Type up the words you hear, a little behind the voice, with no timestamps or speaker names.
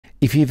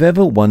If you've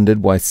ever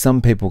wondered why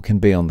some people can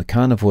be on the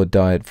carnivore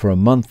diet for a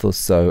month or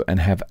so and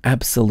have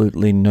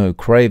absolutely no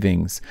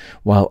cravings,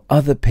 while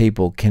other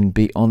people can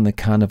be on the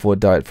carnivore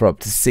diet for up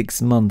to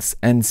 6 months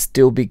and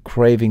still be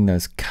craving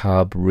those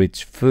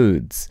carb-rich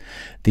foods,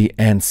 the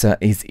answer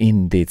is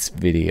in this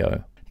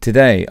video.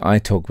 Today, I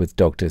talk with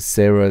Dr.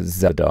 Sarah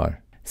Zaldivar.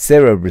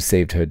 Sarah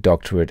received her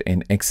doctorate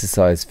in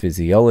exercise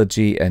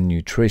physiology and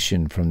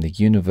nutrition from the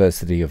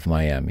University of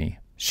Miami.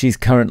 She's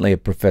currently a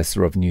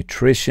professor of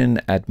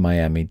nutrition at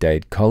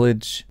Miami-Dade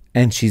College,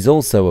 and she's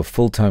also a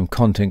full-time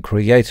content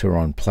creator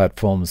on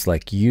platforms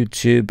like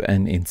YouTube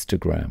and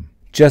Instagram.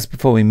 Just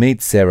before we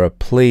meet Sarah,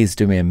 please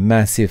do me a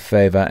massive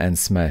favor and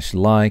smash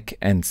like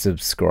and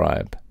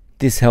subscribe.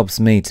 This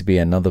helps me to be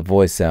another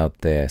voice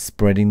out there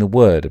spreading the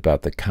word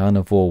about the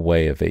carnivore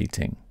way of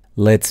eating.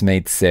 Let's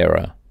meet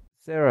Sarah.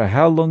 Sarah,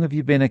 how long have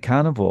you been a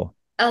carnivore?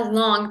 A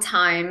long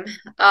time.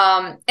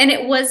 And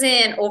it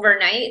wasn't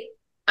overnight.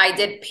 I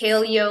did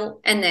paleo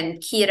and then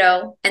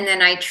keto, and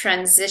then I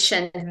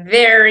transitioned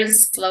very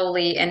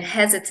slowly and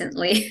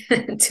hesitantly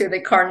to the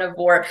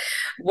carnivore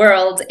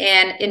world,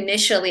 and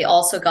initially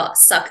also got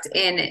sucked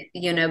in,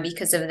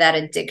 because of that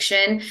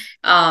addiction.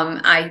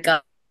 I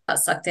got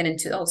sucked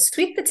into, oh,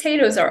 sweet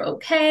potatoes are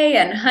okay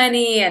and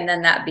honey, and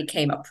then that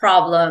became a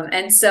problem.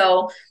 And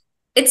so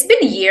it's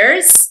been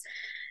years.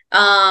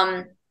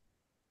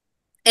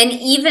 And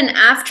even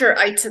after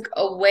I took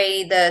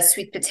away the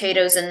sweet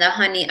potatoes and the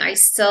honey, I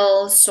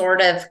still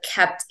sort of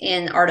kept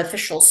in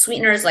artificial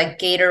sweeteners like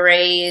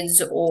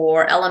Gatorades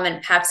or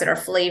element packs that are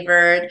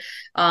flavored,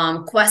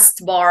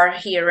 Quest bar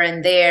here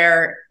and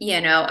there.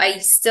 I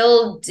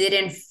still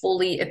didn't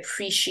fully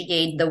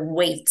appreciate the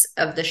weight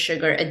of the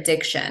sugar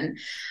addiction.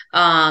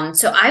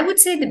 So I would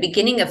say the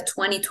beginning of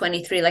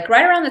 2023, like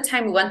right around the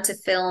time we went to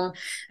film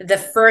the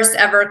first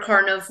ever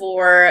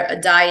carnivore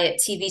diet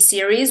TV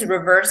series,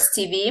 Reverse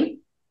TV.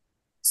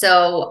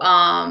 So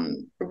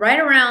right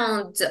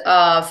around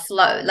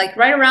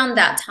right around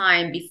that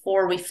time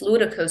before we flew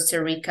to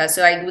Costa Rica,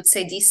 so I would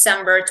say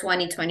December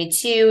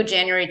 2022,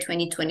 January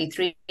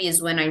 2023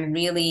 is when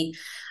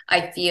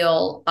I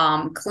feel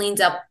cleaned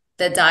up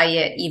the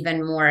diet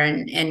even more,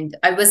 and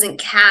I wasn't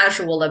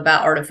casual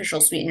about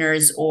artificial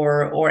sweeteners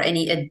or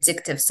any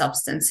addictive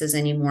substances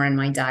anymore in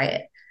my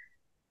diet.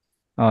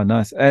 Oh,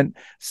 nice. And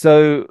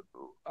so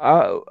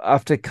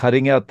after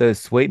cutting out those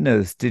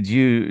sweeteners, did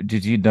you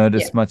Yeah.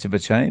 notice much of a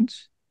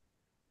change?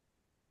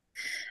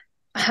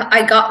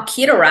 I got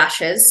keto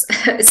rashes.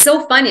 It's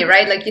so funny,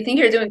 right? Like you think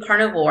you're doing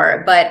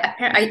carnivore, but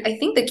I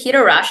think the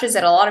keto rashes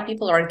that a lot of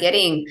people are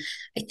getting,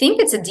 I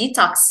think it's a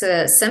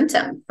detox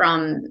symptom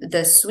from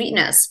the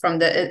sweetness,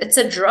 it's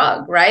a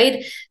drug,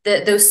 right?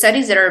 Those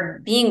studies that are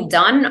being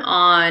done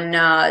on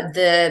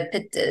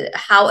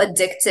how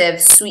addictive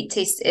sweet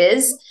taste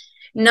is.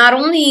 Not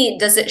only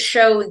does it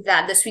show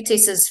that the sweet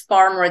taste is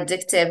far more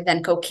addictive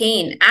than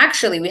cocaine,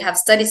 actually, we have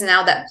studies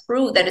now that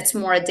prove that it's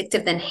more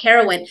addictive than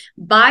heroin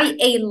by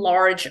a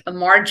large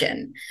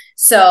margin.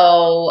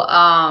 So,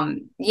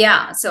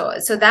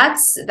 so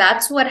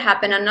that's what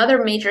happened.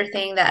 Another major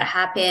thing that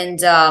happened,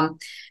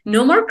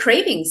 no more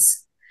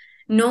cravings.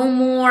 No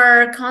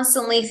more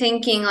constantly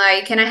thinking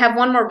like, can I have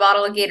one more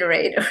bottle of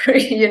Gatorade?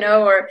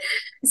 Or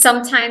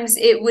sometimes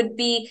it would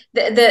be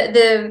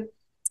the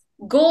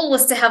goal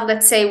was to have,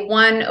 let's say,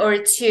 one or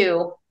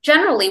two,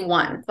 generally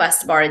one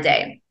Quest bar a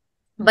day.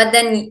 But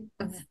then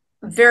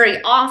very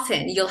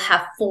often you'll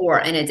have four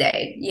in a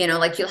day,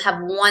 like you'll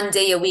have one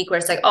day a week where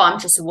it's like, oh,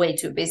 I'm just way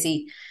too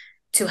busy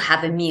to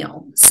have a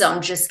meal. So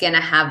I'm just going to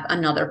have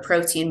another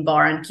protein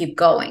bar and keep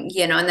going,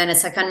 and then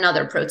it's like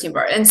another protein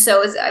bar. And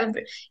so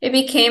it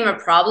became a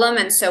problem.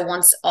 And so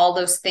once all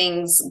those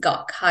things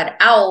got cut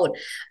out,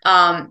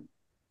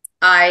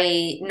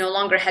 I no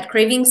longer had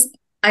cravings.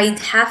 I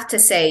have to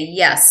say,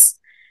 yes,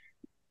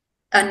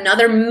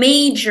 another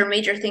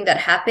major thing that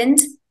happened,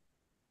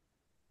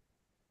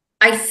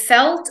 I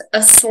felt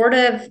a sort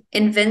of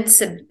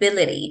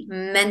invincibility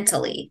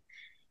mentally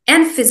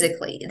and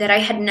physically that I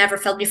had never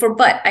felt before.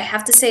 But I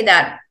have to say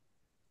that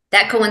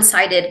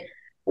coincided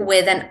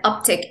with an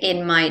uptick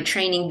in my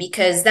training,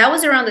 because that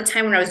was around the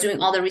time when I was doing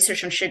all the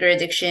research on sugar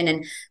addiction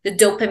and the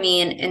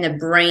dopamine in the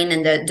brain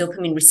and the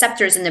dopamine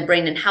receptors in the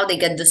brain and how they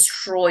get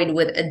destroyed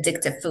with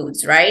addictive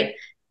foods, right?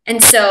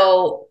 And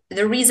so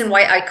the reason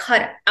why I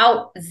cut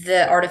out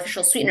the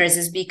artificial sweeteners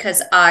is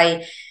because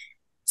I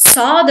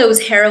saw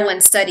those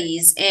heroin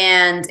studies.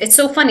 And it's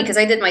so funny because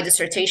I did my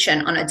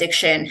dissertation on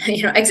addiction,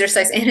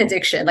 exercise and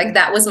addiction. Like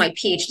that was my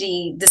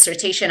PhD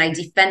dissertation. I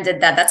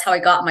defended that. That's how I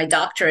got my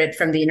doctorate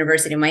from the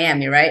University of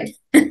Miami, right?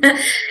 And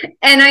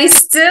I was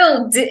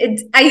still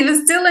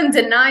in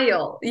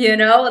denial,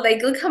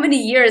 like look how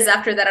many years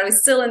after that I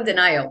was still in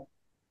denial.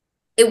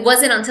 It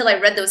wasn't until I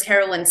read those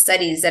heroin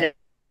studies that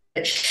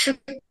it shook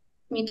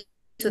me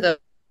to the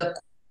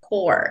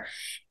core,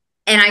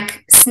 and I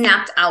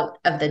snapped out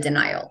of the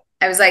denial.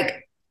 I was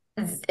like,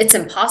 it's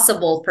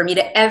impossible for me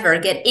to ever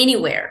get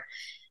anywhere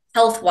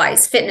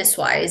health-wise,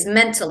 fitness-wise,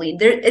 mentally.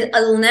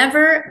 It'll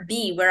never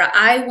be where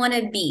I want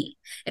to be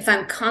if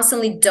I'm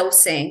constantly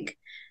dosing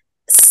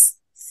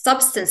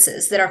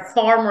substances that are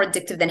far more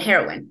addictive than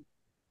heroin.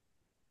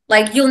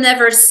 Like you'll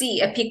never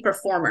see a peak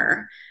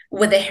performer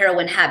with a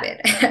heroin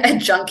habit, a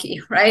junkie,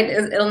 right?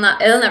 It'll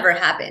never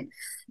happen.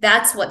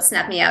 That's what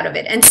snapped me out of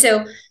it. And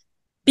so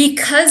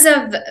because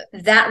of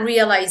that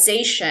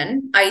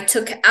realization, I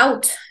took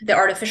out the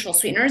artificial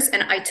sweeteners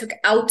and I took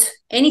out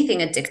anything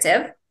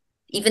addictive,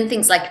 even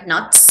things like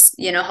nuts.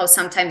 You know, how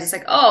sometimes it's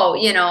like, oh,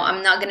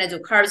 I'm not going to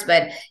do carbs,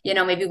 but,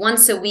 maybe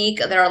once a week.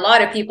 There are a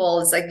lot of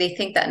people, it's like they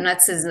think that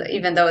nuts is,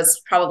 even though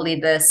it's probably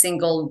the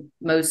single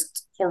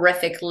most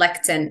horrific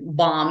lectin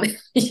bomb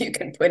you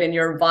can put in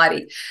your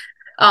body.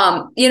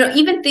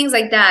 Even things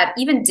like that,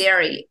 even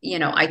dairy,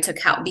 I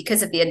took out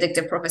because of the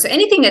addictive profile. So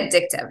anything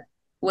addictive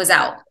was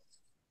out.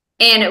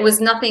 And it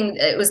was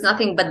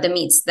nothing but the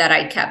meats that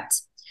I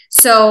kept.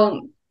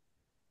 So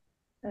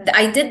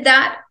I did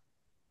that.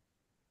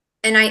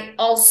 And I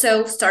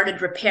also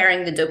started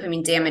repairing the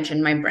dopamine damage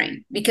in my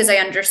brain because I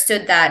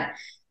understood that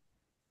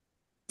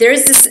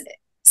there's this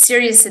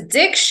serious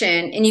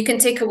addiction and you can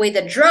take away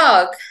the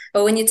drug,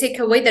 but when you take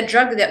away the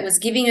drug that was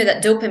giving you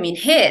that dopamine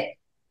hit,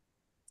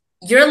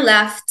 you're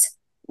left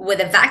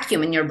with a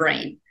vacuum in your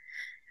brain,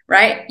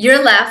 right?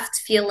 You're left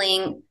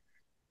feeling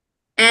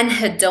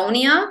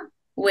anhedonia,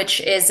 which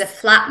is a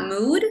flat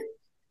mood.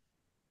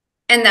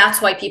 And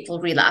that's why people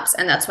relapse.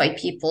 And that's why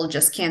people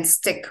just can't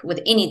stick with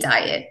any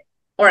diet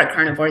or a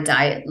carnivore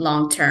diet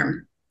long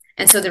term.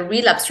 And so the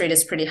relapse rate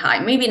is pretty high,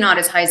 maybe not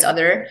as high as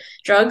other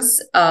drugs,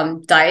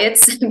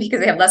 diets, because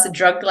they have less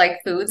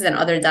drug-like foods than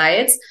other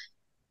diets.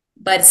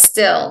 But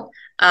still,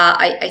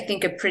 I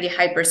think a pretty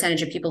high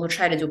percentage of people who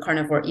try to do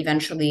carnivore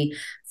eventually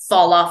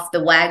fall off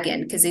the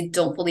wagon because they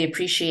don't fully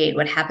appreciate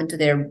what happened to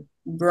their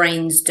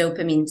brain's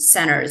dopamine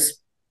centers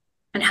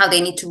and how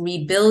they need to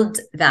rebuild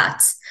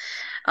that.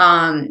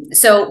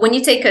 So when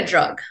you take a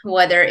drug,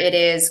 whether it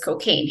is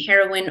cocaine,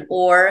 heroin,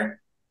 or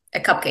a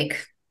cupcake,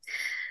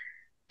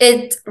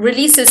 it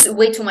releases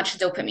way too much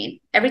dopamine.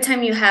 Every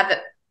time you have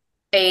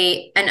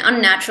an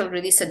unnatural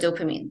release of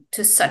dopamine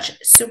to such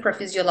super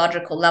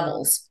physiological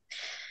levels,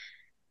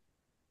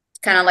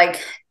 kind of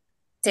like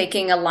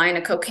taking a line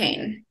of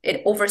cocaine,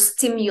 it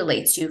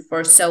overstimulates you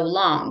for so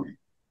long.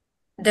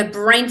 The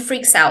brain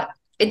freaks out.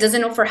 It doesn't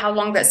know for how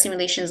long that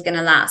stimulation is going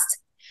to last.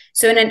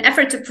 So in an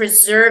effort to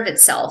preserve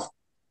itself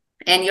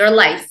and your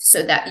life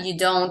so that you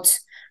don't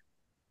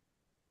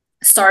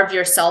starve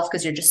yourself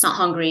because you're just not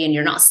hungry and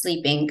you're not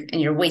sleeping and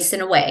you're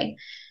wasting away,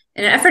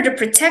 in an effort to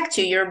protect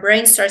you, your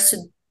brain starts to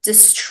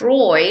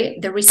destroy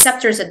the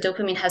receptors that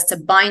dopamine has to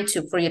bind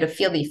to for you to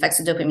feel the effects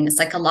of dopamine. It's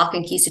like a lock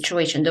and key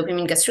situation.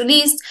 Dopamine gets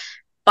released,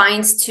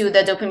 binds to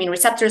the dopamine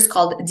receptors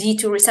called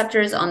D2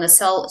 receptors on the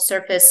cell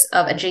surface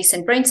of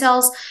adjacent brain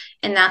cells.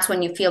 And that's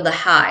when you feel the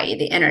high,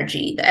 the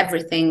energy, the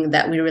everything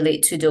that we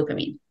relate to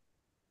dopamine.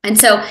 And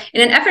so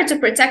in an effort to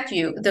protect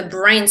you, the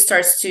brain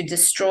starts to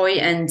destroy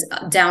and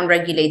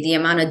downregulate the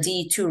amount of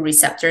D2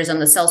 receptors on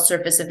the cell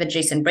surface of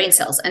adjacent brain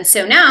cells. And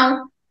so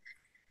now,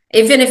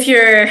 even if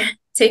you're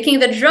taking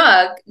the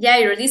drug, yeah,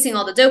 you're releasing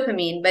all the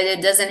dopamine, but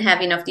it doesn't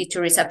have enough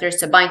D2 receptors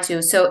to bind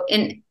to. So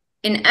in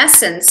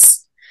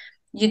essence,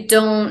 you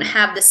don't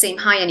have the same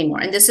high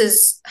anymore. And this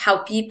is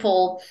how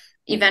people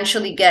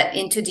eventually get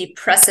into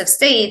depressive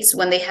states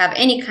when they have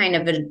any kind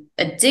of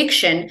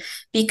addiction,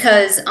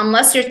 because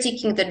unless you're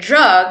taking the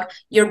drug,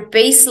 your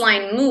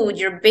baseline mood,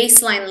 your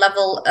baseline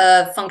level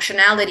of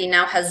functionality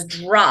now has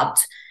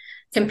dropped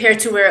compared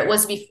to where it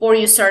was before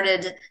you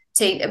started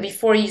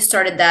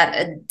that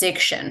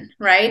addiction,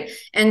 right?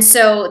 And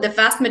so the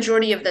vast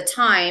majority of the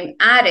time,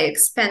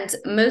 addicts spend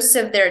most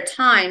of their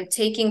time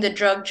taking the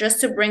drug just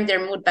to bring their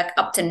mood back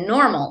up to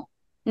normal,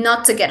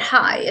 not to get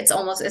high.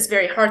 It's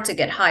very hard to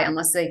get high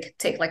unless they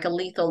take like a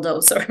lethal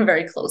dose or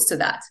very close to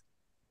that.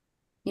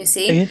 You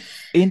see?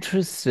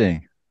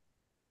 Interesting.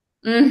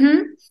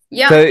 Mm-hmm.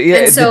 Yeah. So yeah,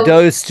 And the so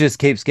dose just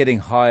keeps getting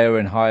higher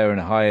and higher and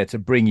higher to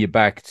bring you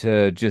back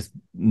to just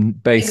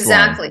baseline.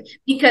 exactly.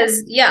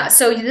 Because yeah,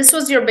 so this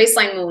was your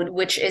baseline mood,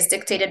 which is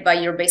dictated by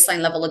your baseline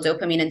level of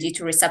dopamine and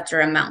D2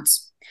 receptor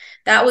amounts.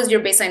 That was your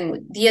baseline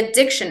mood. The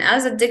addiction,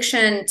 as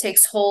addiction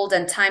takes hold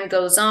and time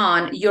goes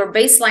on, your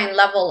baseline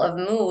level of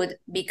mood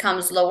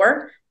becomes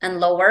lower and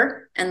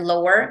lower and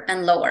lower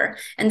and lower.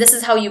 And this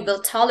is how you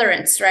build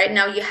tolerance, right?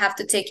 Now you have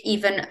to take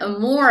even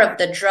more of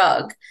the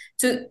drug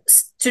to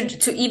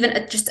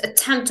even just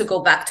attempt to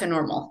go back to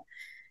normal.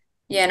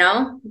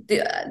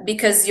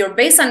 Because your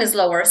baseline is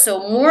lower,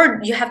 so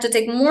you have to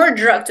take more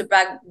drug to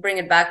bring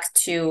it back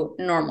to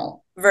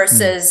normal,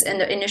 versus in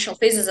the initial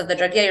phases of the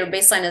drug, yeah, your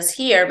baseline is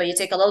here, but you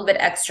take a little bit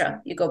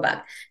extra, you go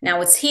back. Now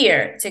it's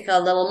here, take a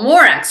little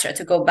more extra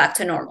to go back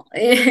to normal.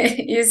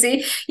 You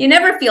see, you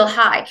never feel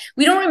high.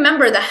 We don't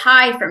remember the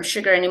high from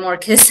sugar anymore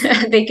because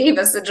they gave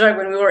us the drug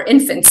when we were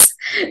infants.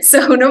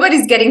 So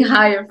nobody's getting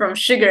high from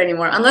sugar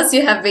anymore, unless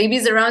you have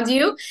babies around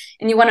you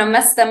and you want to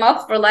mess them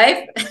up for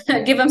life.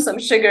 Give them some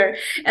sugar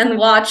and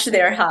watch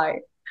their high.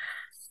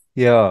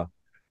 Yeah,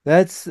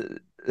 that's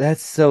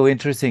so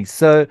interesting.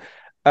 So,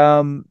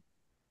 um,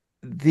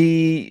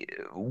 the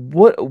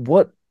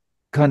what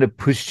kind of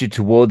pushed you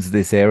towards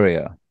this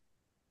area?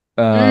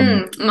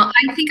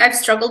 I think I've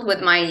struggled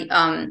with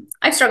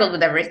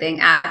everything,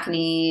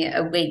 acne,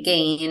 weight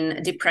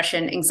gain,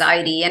 depression,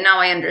 anxiety, and now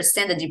I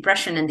understand the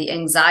depression and the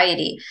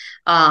anxiety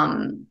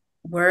um,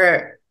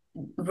 were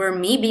were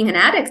me being an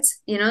addict.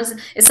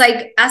 It's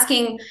like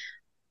asking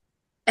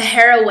a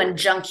heroin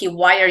junkie,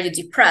 why are you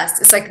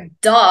depressed? It's like,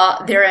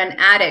 duh, they're an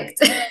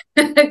addict.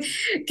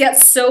 Get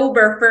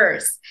sober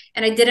first.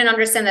 And I didn't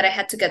understand that I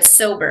had to get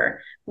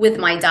sober with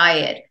my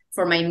diet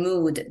for my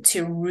mood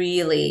to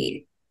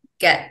really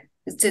get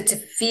to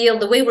feel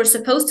the way we're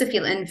supposed to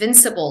feel,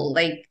 invincible,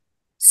 like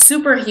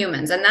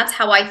superhumans. And that's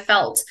how I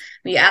felt.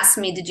 When you asked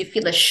me, did you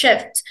feel a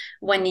shift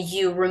when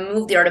you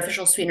removed the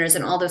artificial sweeteners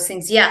and all those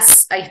things?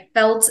 Yes, I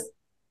felt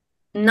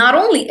not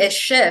only a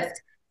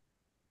shift,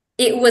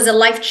 it was a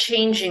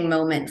life-changing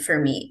moment for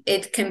me.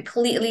 It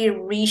completely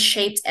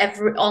reshaped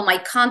all my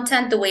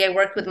content, the way I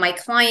worked with my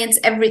clients,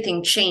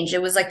 everything changed.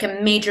 It was like a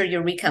major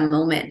eureka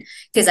moment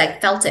because I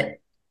felt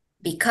it,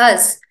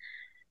 because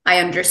I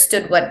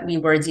understood what we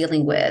were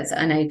dealing with,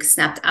 and I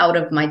snapped out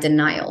of my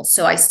denial.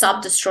 So I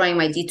stopped destroying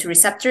my D2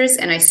 receptors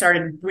and I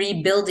started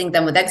rebuilding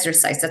them with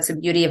exercise. That's the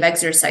beauty of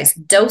exercise.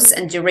 Dose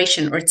and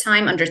duration, or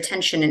time under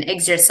tension in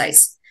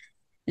exercise,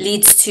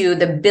 leads to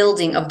the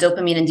building of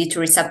dopamine and D2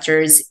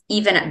 receptors,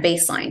 even at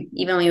baseline,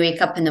 even when you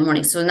wake up in the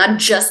morning. So not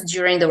just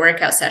during the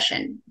workout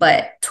session,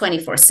 but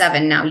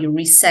 24/7. Now you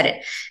reset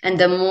it. And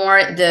the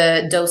more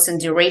the dose and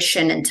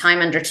duration and time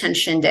under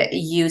tension that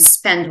you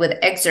spend with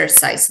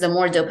exercise, the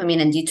more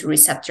dopamine and D2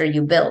 receptor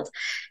you build.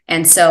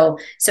 And so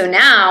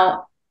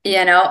now,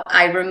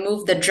 I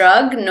remove the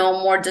drug, no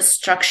more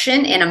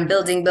destruction, and I'm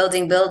building,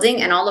 building,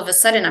 building. And all of a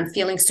sudden I'm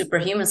feeling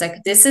superhuman. It's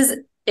like, this is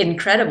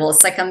incredible.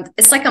 It's like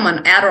I'm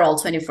on Adderall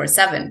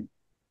 24/7,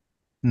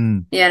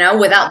 Mm.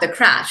 without the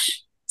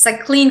crash. It's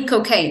like clean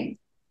cocaine,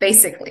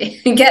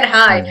 basically. Get Oh,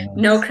 high,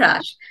 no nice.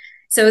 crash.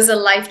 So it was a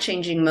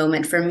life-changing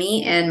moment for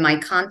me and my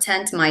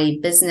content, my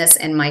business,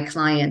 and my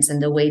clients,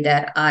 and the way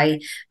that I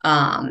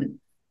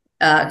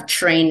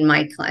train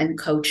and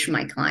coach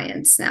my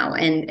clients now,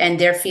 and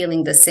they're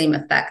feeling the same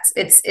effects.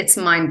 It's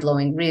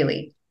mind-blowing,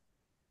 really.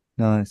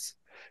 Nice.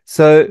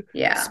 So,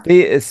 Yeah.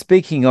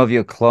 speaking of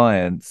your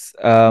clients,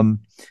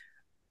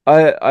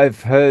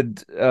 I've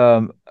heard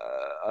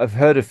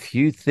a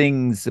few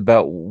things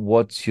about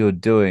what you're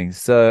doing.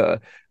 So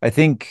I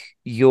think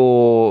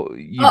you've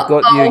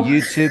got your Uh-oh.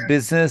 YouTube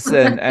business,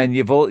 and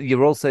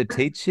you're also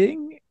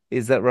teaching.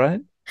 Is that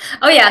right?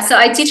 Oh yeah, so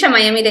I teach at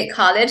Miami-Dade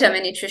College. I'm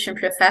a nutrition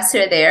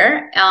professor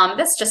there.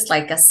 That's just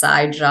like a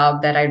side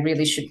job that I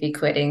really should be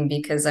quitting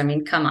because I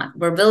mean, come on,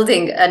 we're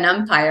building an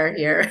empire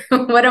here.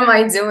 What am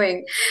I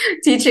doing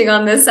teaching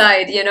on the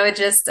side?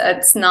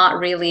 It's not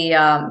really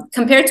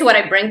compared to what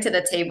I bring to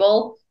the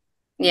table.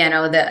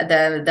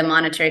 The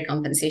monetary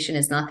compensation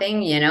is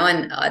nothing,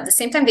 and at the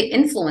same time, the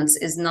influence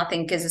is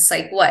nothing because it's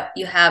like what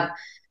you have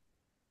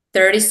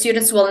 30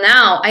 students. Well,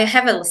 now I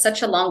have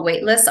such a long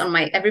wait list on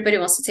everybody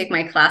wants to take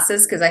my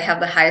classes because I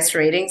have the highest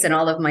ratings in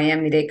all of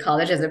Miami-Dade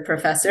College as a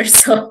professor.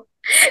 So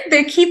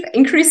they keep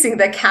increasing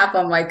the cap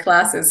on my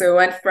classes. So it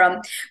went from,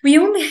 we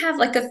only have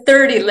like a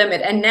 30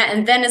 limit, and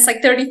then it's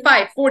like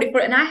 35, 40,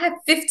 and I have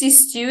 50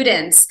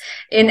 students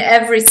in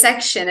every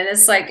section. And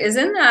it's like,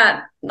 isn't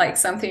that like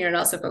something you're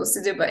not supposed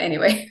to do? But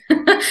anyway,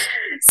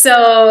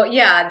 so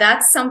yeah,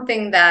 that's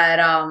something that,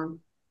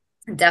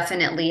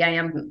 definitely, I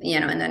am,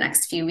 in the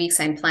next few weeks,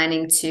 I'm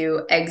planning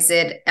to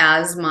exit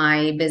as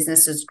my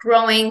business is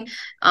growing.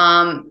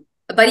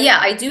 But yeah,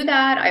 I do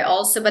that.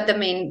 But the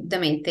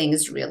main thing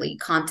is really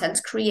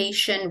content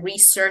creation,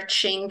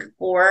 researching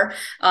for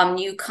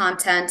new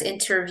content,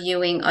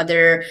 interviewing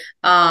other,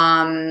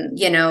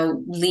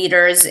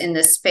 leaders in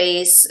the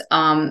space.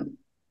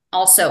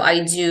 Also,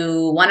 I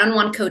do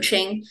one-on-one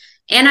coaching.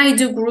 And I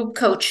do group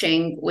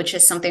coaching, which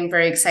is something I'm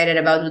very excited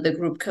about with the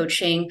group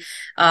coaching.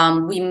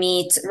 We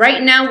meet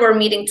right now, we're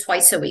meeting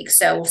twice a week.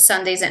 So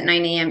Sundays at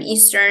 9 a.m.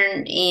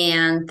 Eastern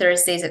and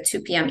Thursdays at 2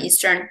 p.m.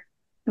 Eastern.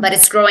 But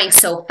it's growing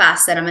so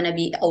fast that I'm going to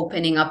be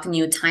opening up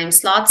new time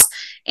slots.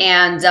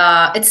 And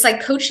it's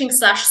like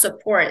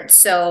coaching/support.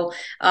 So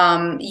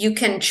you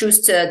can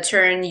choose to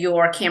turn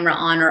your camera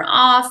on or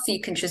off. You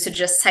can choose to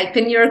just type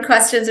in your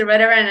questions or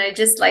whatever. And I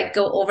just like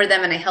go over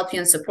them and I help you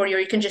and support you. Or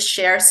you can just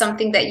share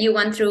something that you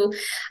went through.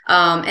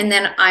 And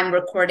then I'm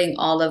recording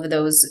all of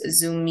those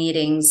Zoom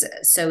meetings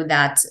so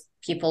that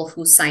people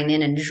who sign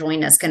in and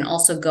join us can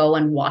also go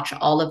and watch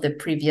all of the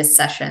previous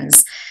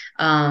sessions.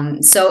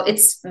 So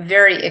it's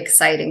very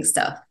exciting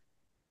stuff.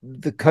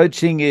 The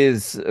coaching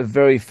is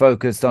very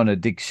focused on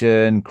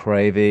addiction,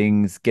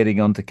 cravings,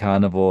 getting onto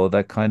carnivore,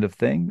 that kind of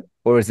thing?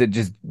 Or is it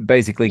just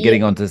basically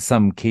getting Yeah. onto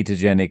some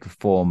ketogenic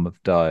form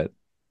of diet?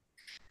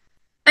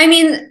 I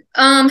mean,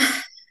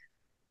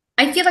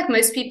 I feel like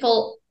most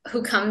people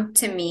who come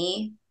to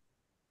me,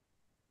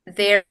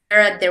 they're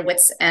at their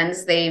wits'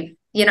 ends.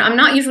 I'm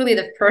not usually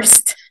the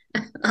first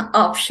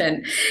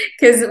option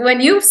because when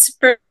you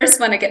first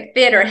want to get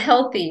fit or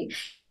healthy,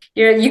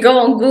 you go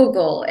on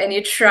Google and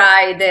you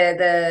try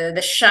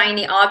the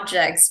shiny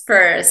objects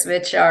first,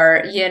 which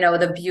are, you know,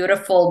 the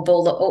beautiful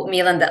bowl of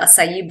oatmeal and the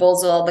acai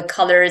bowls with all the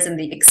colors and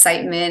the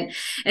excitement.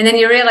 And then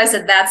you realize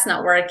that that's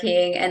not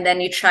working. And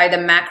then you try the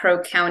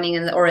macro counting,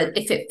 and or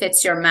if it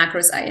fits your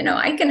macros, you know,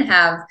 I can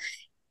have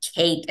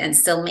cake and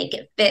still make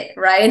it fit,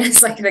 right?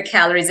 It's like the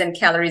calories in,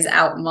 calories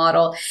out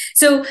model.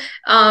 So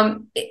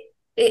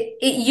it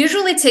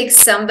usually takes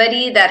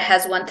somebody that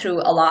has went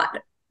through a lot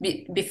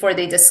before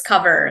they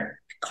discover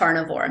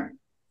carnivore.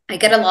 I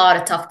get a lot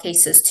of tough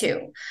cases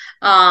too.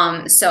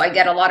 So I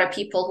get a lot of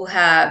people who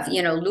have,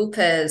 you know,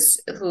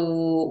 lupus,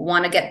 who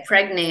want to get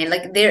pregnant.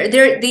 Like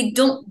they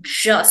don't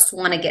just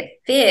want to get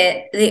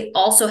fit. They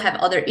also have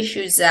other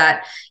issues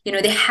that, you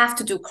know, they have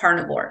to do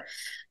carnivore.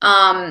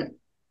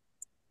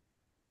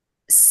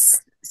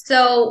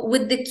 So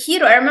with the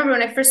keto, I remember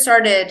when I first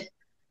started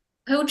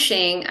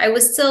coaching, I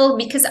was still,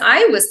 because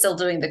I was still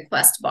doing the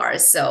quest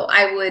bars. So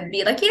I would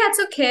be like, yeah, it's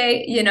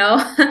okay, you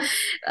know?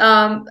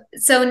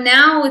 So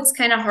now it's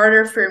kind of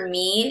harder for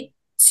me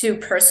to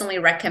personally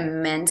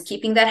recommend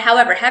keeping that.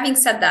 However, having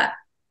said that,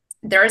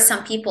 there are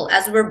some people,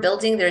 as we're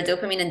building their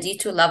dopamine and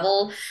D2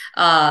 level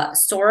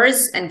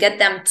stores and get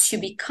them to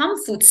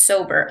become food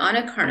sober on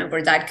a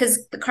carnivore diet,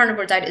 because the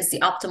carnivore diet is the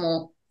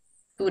optimal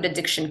food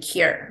addiction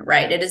cure,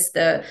 right? It is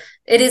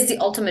the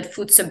ultimate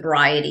food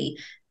sobriety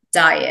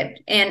diet.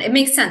 And it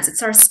makes sense.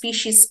 It's our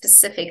species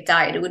specific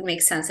diet. It would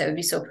make sense. It would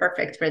be so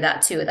perfect for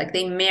that too. Like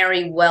they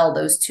marry well,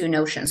 those two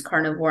notions,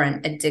 carnivore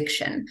and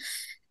addiction.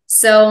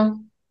 So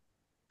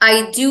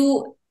I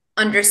do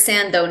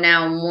understand though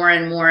now more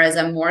and more as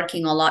I'm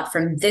working a lot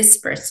from this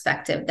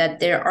perspective, that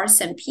there are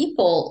some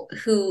people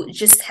who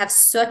just have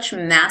such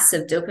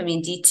massive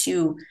dopamine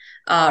D2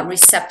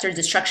 receptor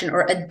destruction,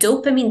 or a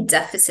dopamine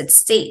deficit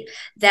state,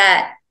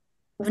 that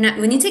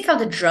when you take out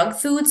the drug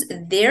foods,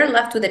 they're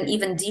left with an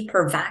even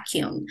deeper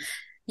vacuum,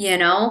 you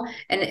know.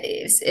 And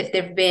if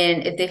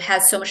they've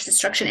had so much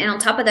destruction, and on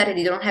top of that,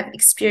 they don't have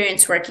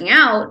experience working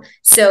out,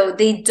 so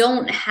they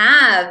don't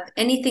have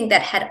anything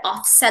that had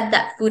offset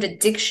that food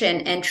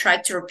addiction and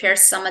tried to repair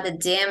some of the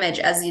damage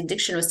as the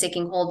addiction was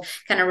taking hold,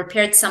 kind of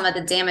repaired some of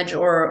the damage,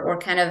 or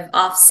kind of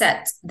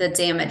offset the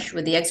damage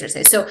with the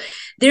exercise. So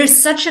there's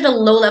such a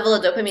low level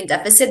of dopamine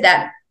deficit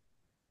that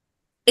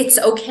it's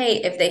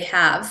okay if they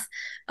have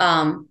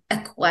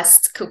a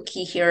quest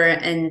cookie here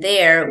and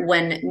there,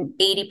 when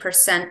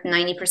 80%,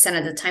 90%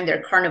 of the time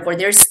they're carnivore.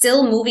 They're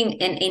still moving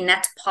in a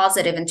net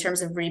positive in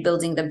terms of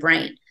rebuilding the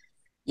brain,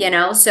 you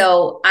know?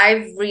 So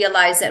I've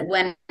realized that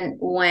when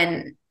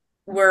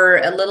we're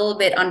a little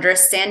bit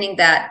understanding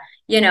that,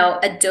 you know,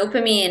 a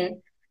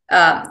dopamine,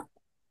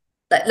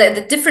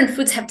 the different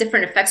foods have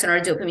different effects on our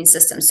dopamine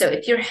system. So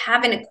if you're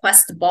having a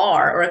quest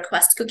bar or a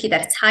quest cookie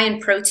that's high in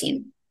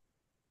protein,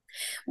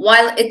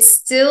 while it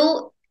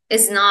still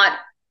is not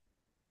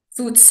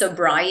food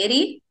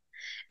sobriety,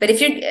 but if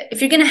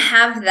you're going to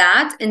have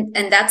that, and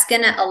that's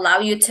going to allow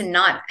you to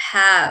not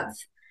have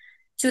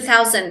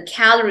 2000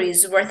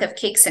 calories worth of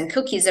cakes and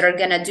cookies that are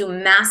going to do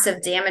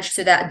massive damage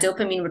to that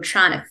dopamine we're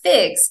trying to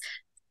fix,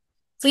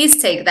 please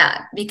take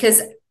that,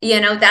 because, you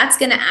know, that's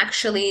going to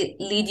actually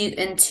lead you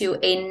into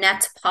a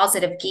net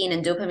positive gain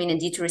in dopamine and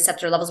D2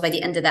 receptor levels by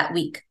the end of that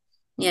week,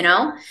 you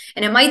know.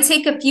 And it might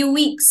take a few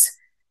weeks,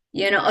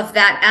 you know, of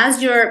that,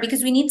 as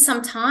because we need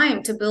some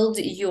time to build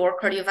your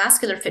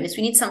cardiovascular fitness.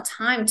 We need some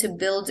time to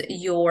build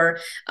your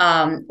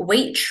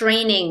weight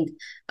training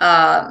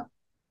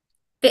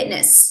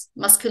fitness,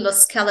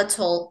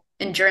 musculoskeletal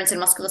endurance,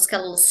 and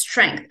musculoskeletal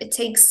strength. It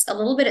takes a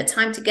little bit of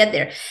time to get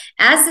there.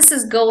 As this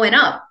is going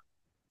up,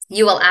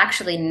 you will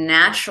actually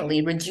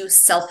naturally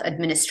reduce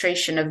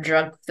self-administration of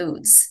drug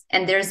foods.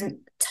 And there's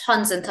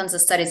tons and tons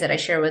of studies that I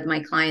share with my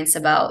clients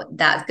about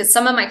that, because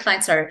some of my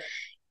clients are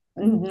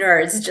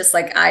nerds just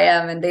like I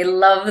am, and they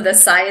love the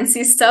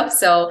sciencey stuff.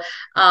 So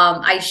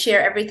I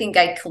share everything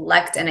I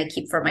collect and I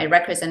keep for my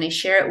records, and I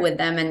share it with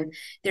them. And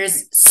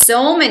there's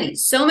so many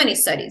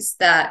studies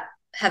that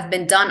have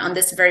been done on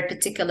this very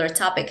particular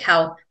topic,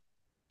 how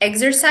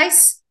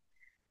exercise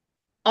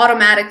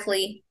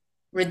automatically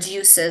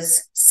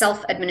reduces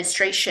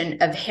self-administration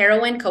of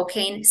heroin,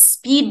 cocaine,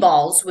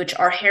 speedballs, which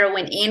are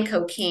heroin and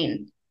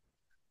cocaine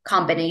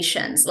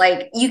combinations.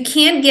 Like, you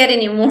can't get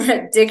any more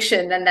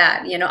addiction than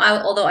that, you know.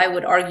 Although I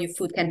would argue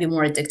food can be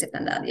more addictive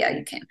than that. Yeah,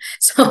 you can.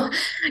 So,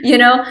 you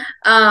know,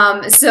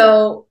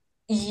 so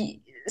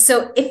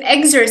if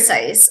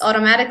exercise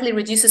automatically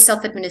reduces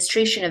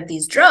self-administration of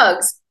these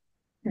drugs,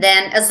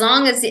 then as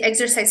long as the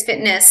exercise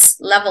fitness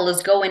level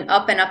is going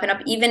up and up and up,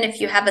 even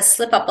if you have a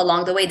slip up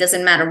along the way, it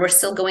doesn't matter. We're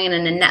still going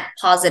in a net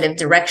positive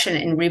direction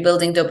in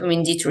rebuilding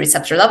dopamine D2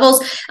 receptor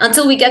levels,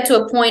 until we get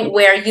to a point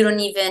where you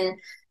don't even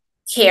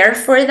care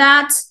for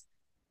that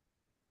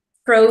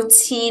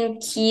protein,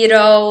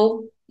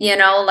 keto, you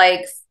know,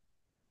 like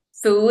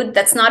food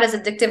that's not as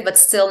addictive, but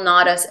still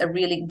not as a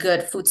really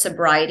good food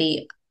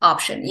sobriety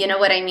option. You know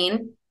what I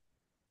mean?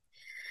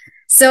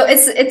 So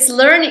it's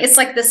learning, it's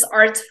like this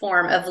art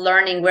form of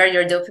learning where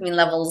your dopamine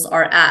levels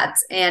are at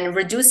and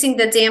reducing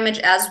the damage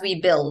as we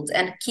build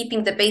and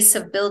keeping the pace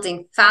of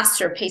building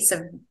faster pace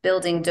of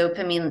building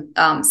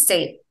dopamine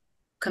state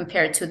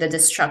compared to the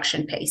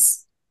destruction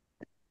pace.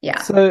 Yeah.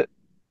 So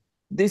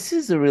this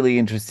is a really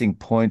interesting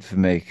point for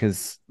me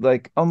because,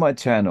 like, on my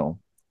channel,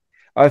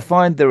 I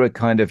find there are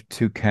kind of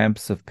two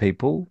camps of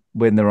people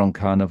when they're on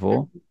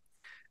carnivore.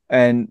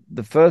 And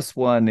the first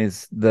one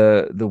is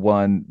the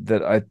one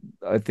that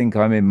I think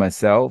I'm in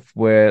myself,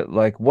 where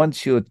like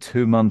once you're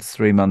 2 months,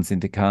 3 months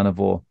into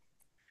carnivore,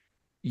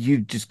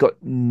 you've just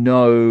got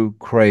no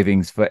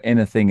cravings for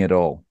anything at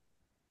all.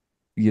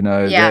 You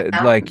know, Yeah,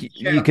 that like true.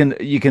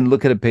 you can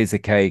look at a piece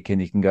of cake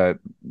and you can go,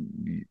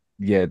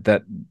 yeah,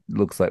 that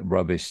looks like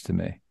rubbish to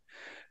me,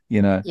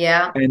 you know.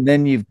 Yeah. And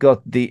then you've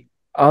got the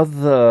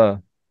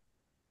other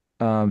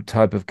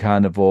type of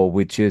carnivore,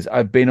 which is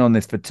I've been on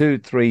this for 2,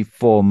 3,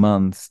 4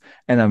 months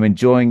and I'm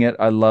enjoying it.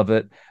 I love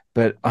it,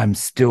 but I've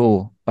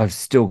still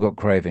got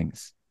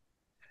cravings.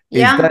 Is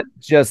Yeah. that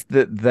just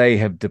that they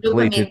have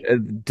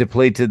Dopamine.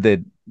 depleted their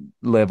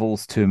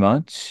levels too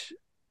much?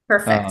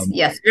 Perfect. Um,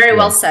 Yes, very yeah.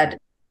 well said.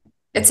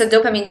 It's a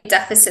dopamine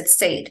deficit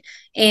state.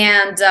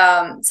 And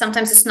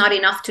sometimes it's not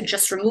enough to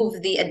just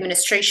remove the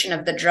administration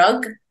of the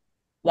drug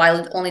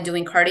while only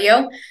doing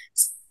cardio.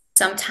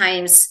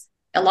 Sometimes,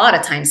 a lot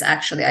of times,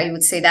 actually, I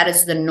would say that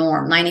is the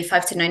norm.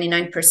 95 to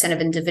 99%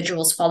 of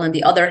individuals fall in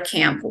the other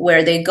camp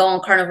where they go on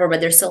carnivore, but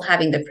they're still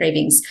having the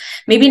cravings.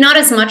 Maybe not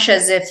as much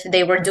as if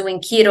they were doing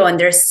keto and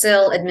they're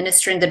still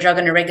administering the drug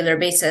on a regular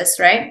basis,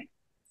 right?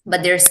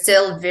 But they're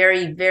still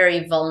very,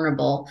 very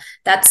vulnerable.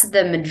 That's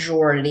the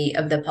majority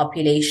of the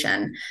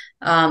population,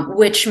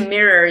 which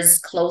mirrors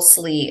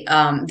closely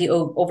the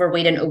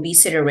overweight and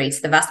obesity rates.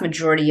 The vast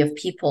majority of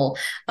people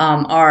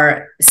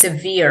are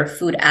severe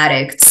food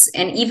addicts,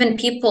 and even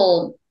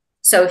people.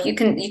 So if you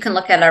can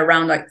look at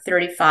around like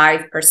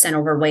 35%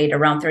 overweight,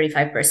 around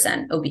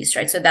 35% obese,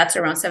 right? So that's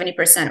around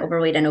 70%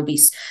 overweight and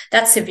obese.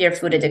 That's severe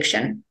food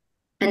addiction.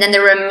 And then the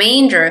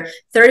remainder,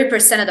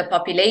 30% of the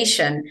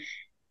population,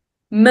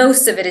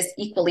 most of it is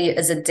equally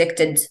as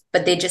addicted,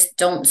 but they just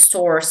don't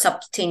store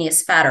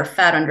subcutaneous fat or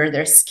fat under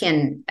their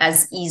skin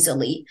as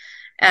easily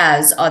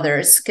as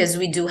others, because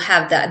we do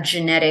have that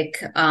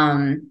genetic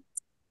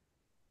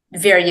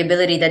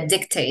variability that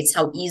dictates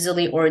how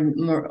easily or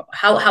more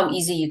how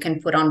easy you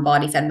can put on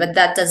body fat. But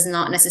that does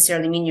not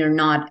necessarily mean you're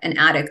not an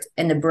addict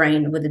in the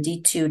brain with a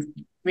D2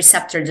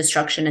 receptor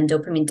destruction and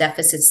dopamine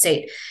deficit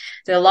state.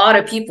 There are a lot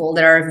of people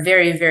that are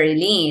very, very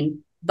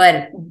lean,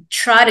 but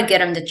try to get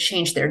them to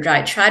change their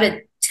diet. Try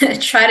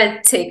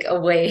to take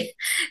away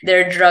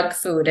their drug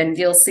food, and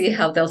you'll see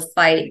how they'll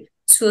fight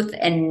tooth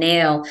and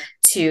nail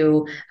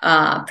to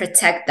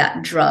protect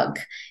that drug.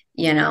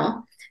 You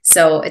know,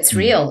 so it's Mm.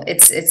 real.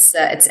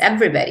 It's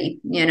everybody.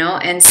 You know,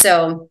 and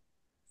so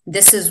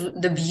this is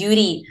the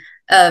beauty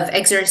of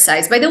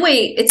exercise. By the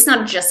way, it's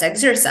not just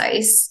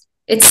exercise.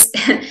 It's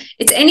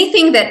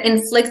anything that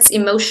inflicts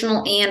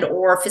emotional and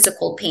or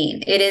physical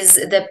pain. It is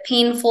the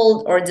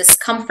painful or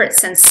discomfort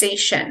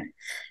sensation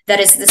that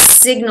is the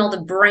signal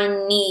the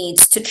brain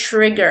needs to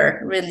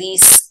trigger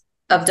release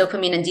of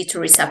dopamine and D2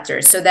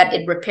 receptors so that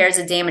it repairs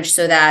the damage,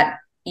 so that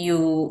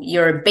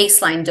your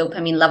baseline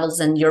dopamine levels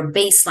and your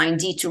baseline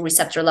D2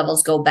 receptor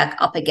levels go back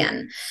up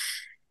again.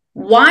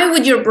 Why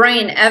would your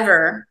brain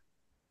ever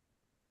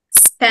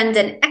spend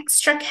an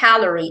extra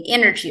calorie,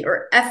 energy,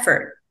 or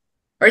effort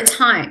or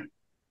time,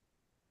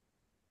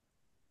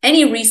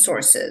 any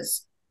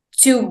resources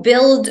to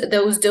build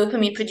those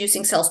dopamine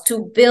producing cells,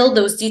 to build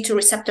those D2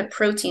 receptor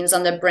proteins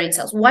on the brain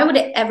cells? Why would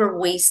it ever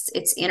waste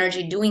its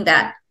energy doing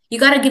that? You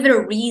got to give it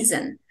a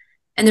reason.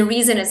 And the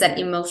reason is that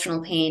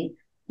emotional pain.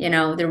 You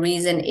know, the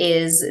reason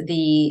is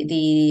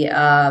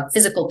the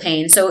physical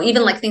pain. So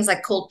even like things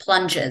like cold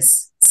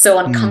plunges, so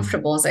Mm.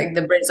 uncomfortable. It's like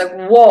the brain's like,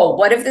 whoa,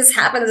 what if this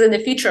happens in the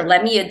future?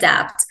 Let me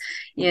adapt,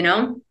 you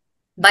know?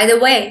 By the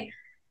way,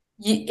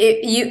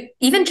 you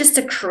even just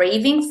a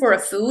craving for a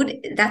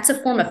food, that's a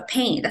form of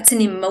pain. That's an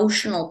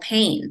emotional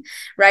pain,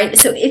 right?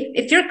 So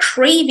if you're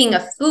craving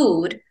a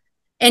food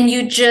and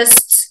you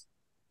just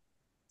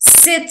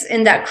sit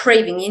in that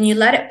craving and you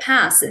let it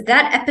pass,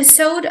 that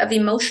episode of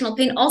emotional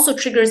pain also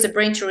triggers the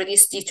brain to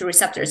release D2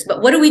 receptors.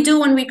 But what do we do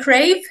when we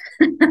crave?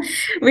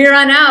 We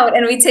run out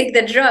and we take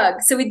the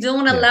drug. So we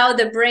don't Yeah. allow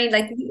the brain,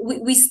 like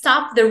we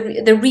stop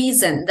the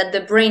reason that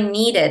the brain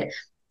needed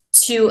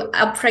to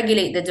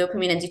upregulate the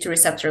dopamine and D2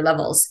 receptor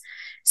levels.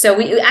 So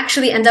we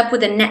actually end up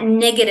with a net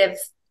negative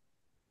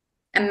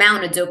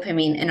amount of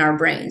dopamine in our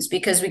brains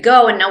because we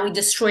go and now we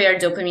destroy our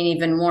dopamine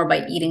even more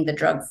by eating the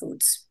drug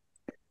foods.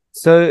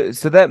 So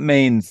that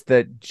means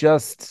that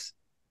just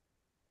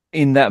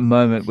in that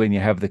moment when you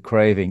have the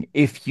craving,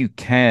 if you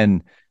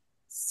can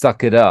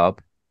suck it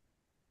up,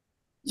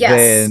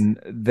 Yes,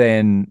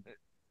 then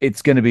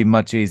it's going to be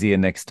much easier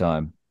next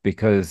time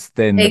because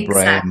then the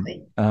brain.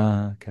 exactly.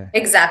 Okay.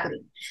 Exactly.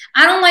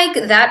 I don't like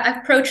that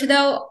approach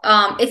though.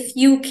 If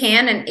you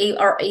can and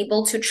are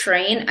able to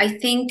train, I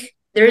think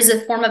there is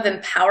a form of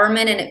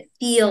empowerment, and it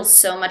feels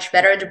so much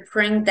better to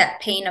bring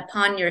that pain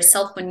upon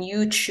yourself when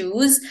you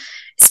choose,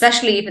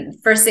 especially even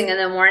first thing in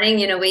the morning,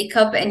 wake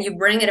up and you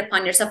bring it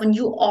upon yourself when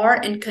you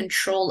are in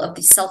control of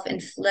the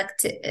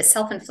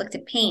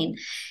self-inflicted pain.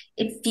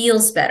 It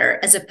feels better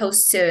as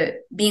opposed to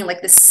being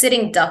like the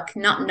sitting duck,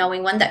 not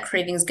knowing when that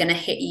craving is going to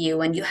hit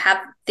you, and you have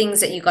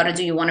things that you got to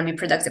do. You want to be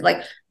productive.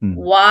 Like, Mm.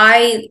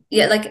 why?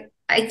 Yeah, like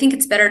I think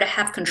it's better to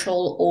have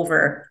control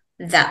over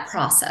that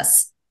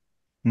process.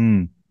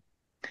 Mm.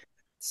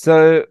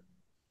 So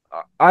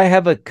I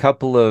have a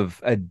couple of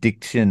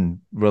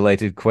addiction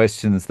related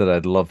questions that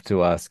I'd love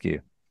to ask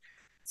you.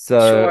 So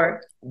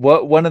Sure.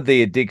 what one of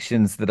the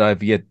addictions that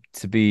I've yet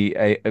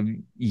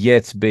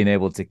been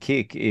able to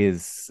kick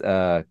is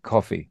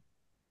coffee.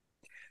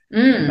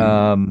 Mm.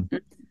 Um,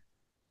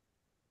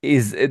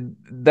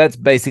 that's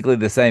basically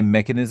the same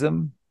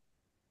mechanism?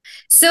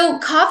 So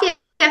coffee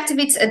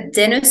activates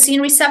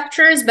adenosine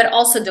receptors, but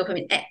also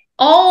dopamine.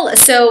 All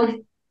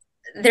so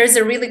there's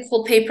a really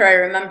cool paper I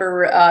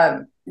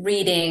remember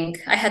reading.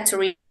 I had to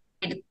read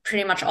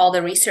pretty much all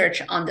the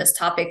research on this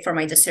topic for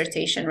my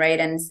dissertation, right?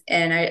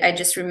 And I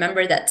just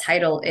remember that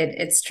title.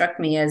 It struck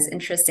me as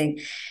interesting.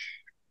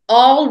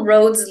 All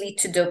roads lead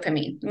to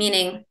dopamine,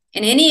 meaning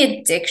in any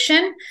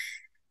addiction,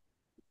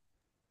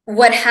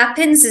 what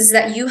happens is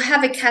that you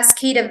have a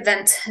cascade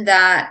event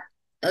that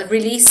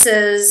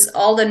releases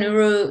all the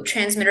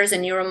neurotransmitters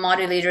and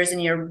neuromodulators in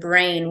your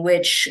brain,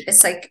 which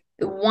it's like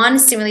one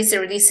stimulates the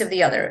release of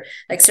the other.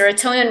 Like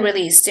serotonin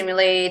release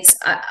stimulates,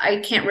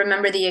 I can't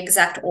remember the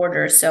exact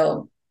order.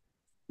 So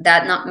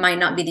that not might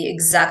not be the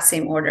exact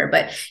same order,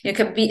 but it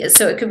could be,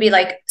 so it could be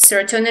like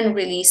serotonin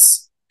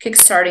release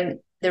kickstarting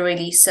the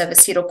release of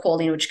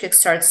acetylcholine, which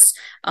kickstarts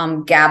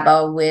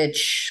GABA,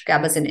 which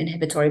GABA is an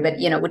inhibitory, but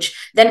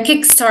which then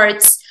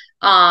kickstarts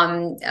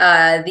the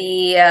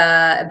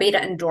beta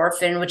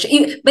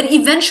endorphin, but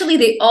eventually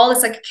they all,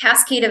 it's like a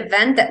cascade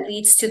event that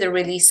leads to the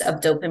release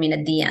of dopamine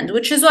at the end,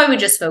 which is why we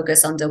just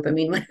focus on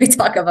dopamine when we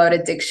talk about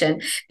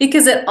addiction,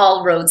 because it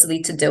all roads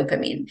lead to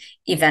dopamine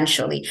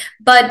eventually.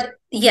 But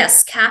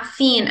yes,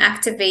 caffeine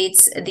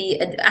activates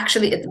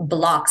actually it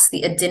blocks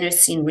the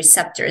adenosine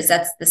receptors.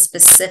 That's the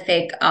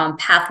specific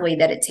pathway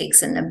that it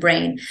takes in the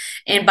brain.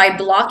 And by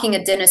blocking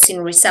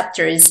adenosine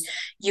receptors,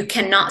 you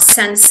cannot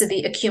sense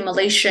the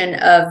accumulation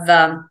of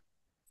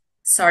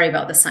sorry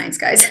about the science,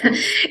 guys.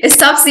 It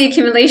stops the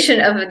accumulation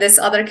of this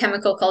other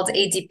chemical called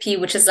ADP,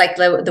 which is like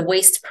the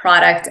waste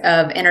product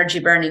of energy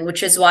burning,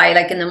 which is why,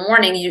 like in the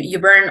morning, you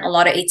burn a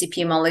lot of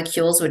ATP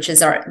molecules, which is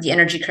the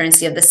energy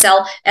currency of the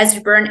cell. As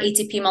you burn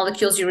ATP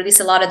molecules, you release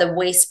a lot of the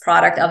waste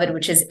product of it,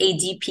 which is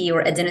ADP,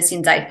 or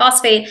adenosine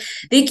diphosphate.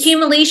 The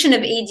accumulation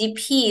of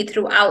ADP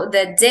throughout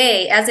the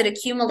day, as it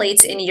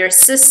accumulates in your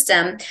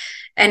system,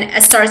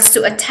 and starts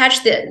to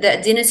attach the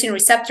adenosine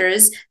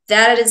receptors,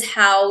 that is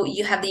how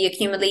you have the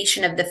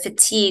accumulation of the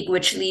fatigue,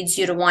 which leads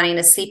you to wanting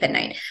to sleep at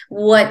night.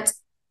 What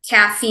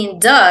caffeine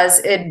does,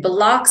 it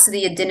blocks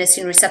the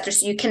adenosine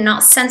receptors, so you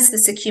cannot sense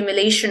this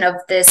accumulation of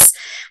this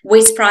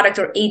waste product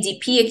or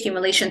ADP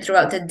accumulation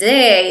throughout the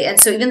day. And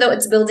so even though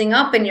it's building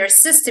up in your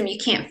system, you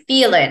can't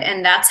feel it,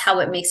 and that's how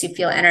it makes you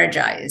feel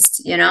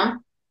energized,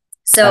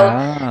 so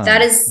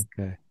that Ah, is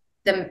okay.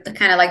 the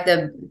kind of like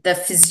the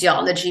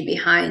physiology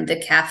behind the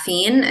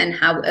caffeine and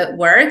how it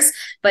works.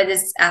 But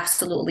this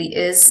absolutely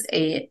is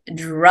a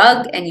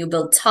drug, and you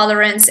build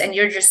tolerance, and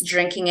you're just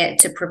drinking it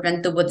to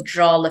prevent the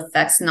withdrawal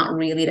effects, not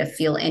really to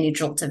feel any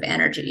jolt of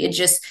energy. It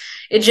just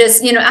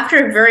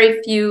after a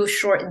very few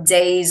short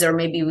days or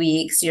maybe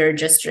weeks, you're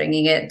just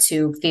drinking it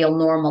to feel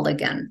normal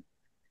again.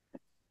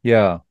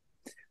 Yeah.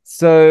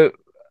 So,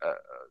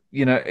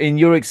 in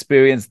your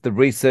experience, the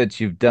research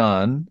you've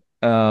done,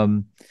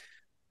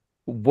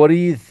 what do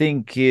you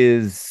think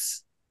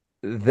is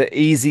the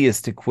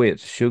easiest to quit,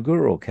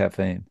 sugar or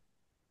caffeine?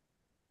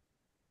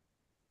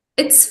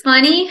 It's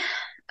funny.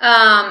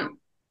 I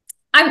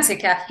would say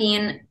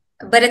caffeine,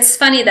 but it's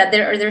funny that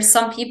there's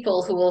some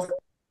people who will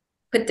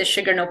quit the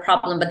sugar no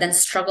problem, but then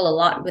struggle a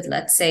lot with,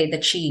 let's say, the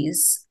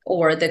cheese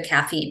or the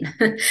caffeine.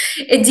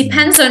 It Mm.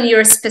 depends on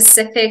your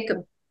specific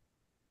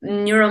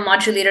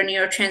neuromodulator,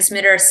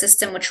 neurotransmitter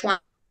system, which one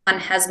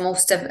has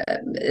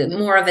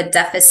more of a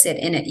deficit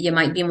in it. You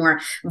might be more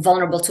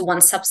vulnerable to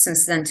one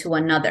substance than to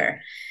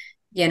another,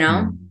 you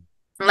know? Mm.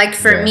 Like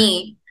for Yeah.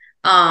 me,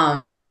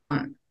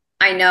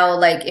 I know,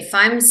 like if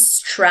I'm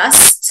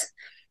stressed,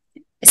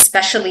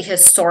 especially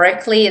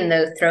historically in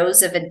the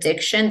throes of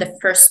addiction, the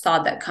first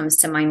thought that comes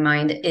to my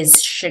mind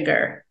is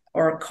sugar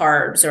or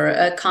carbs or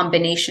a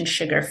combination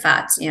sugar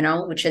fats,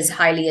 which is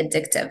highly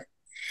addictive.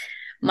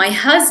 My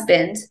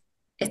husband,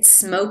 it's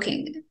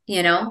smoking,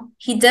 he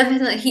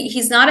definitely,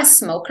 he's not a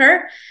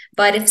smoker,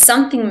 but if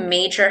something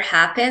major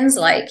happens,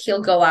 like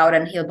he'll go out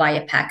and he'll buy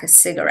a pack of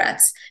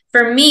cigarettes.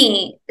 For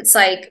me, it's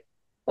like,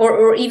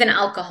 or even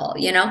alcohol,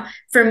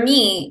 for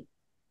me,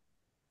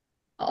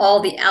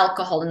 all the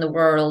alcohol in the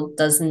world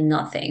does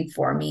nothing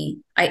for me.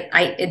 I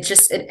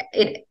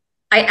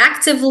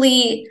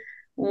actively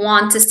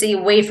want to stay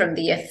away from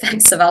the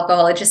effects of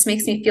alcohol. It just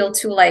makes me feel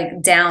too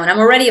like down. I'm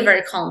already a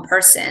very calm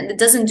person. It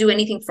doesn't do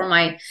anything for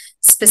my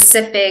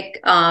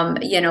specific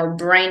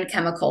brain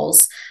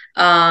chemicals.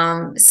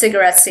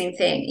 Cigarettes, same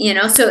thing,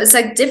 so it's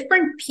like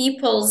different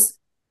people's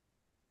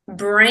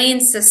brain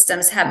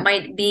systems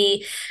might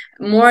be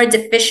more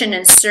deficient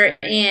in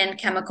certain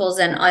chemicals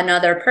than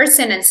another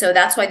person, and so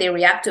that's why they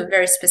react to a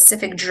very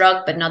specific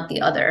drug but not the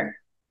other.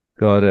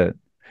 Got it.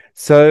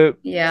 So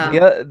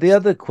Yeah. the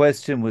other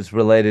question was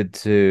related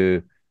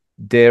to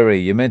dairy.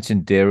 You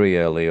mentioned dairy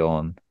early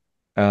on.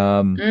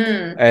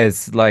 Mm.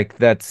 As like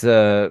that's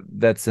an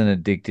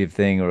addictive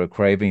thing or a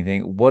craving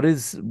thing. What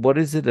is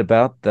it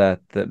about that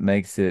that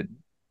makes it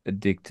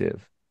addictive?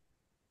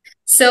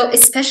 So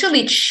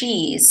especially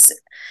cheese.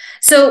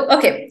 So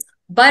okay,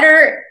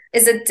 butter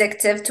is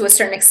addictive to a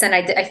certain extent.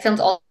 I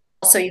filmed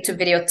also a YouTube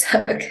video.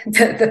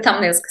 The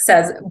thumbnail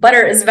says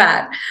butter is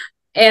bad.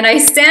 And I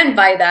stand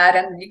by that,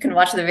 and you can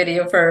watch the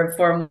video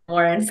for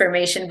more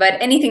information. But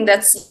anything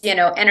that's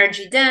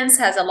energy dense,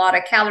 has a lot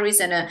of calories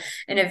in a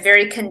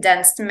very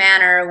condensed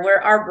manner,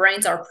 where our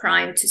brains are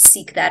primed to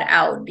seek that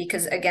out.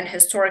 Because again,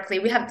 historically,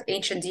 we have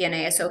ancient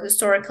DNA, so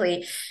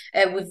historically,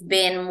 we've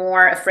been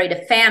more afraid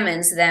of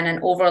famines than an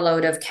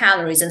overload of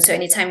calories. And so,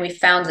 anytime we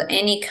found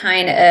any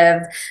kind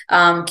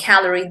of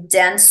calorie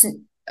dense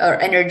or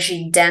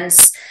energy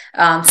dense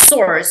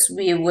source,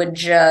 we would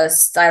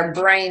just, our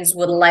brains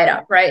would light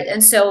up, right?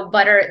 And so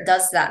butter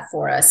does that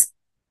for us,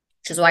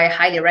 which is why I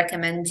highly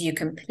recommend you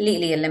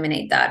completely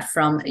eliminate that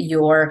from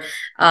your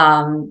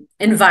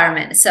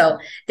environment. So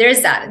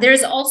there's that.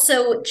 There's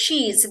also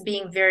cheese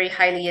being very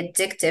highly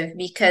addictive,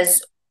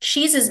 because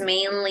cheese is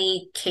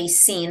mainly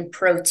casein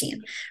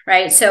protein,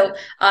 right? So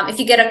if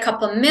you get a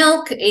cup of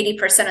milk,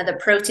 80% of the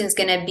protein is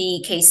going to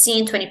be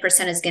casein,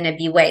 20% is going to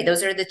be whey.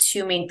 Those are the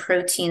two main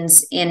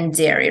proteins in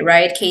dairy,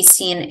 right?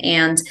 Casein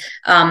and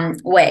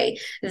whey.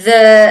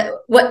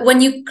 When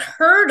you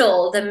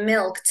curdle the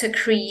milk to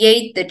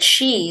create the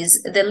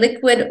cheese, the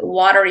liquid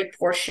watery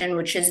portion,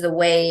 which is the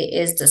whey,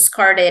 is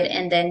discarded,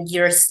 and then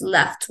you're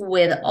left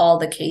with all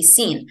the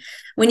casein.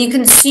 When you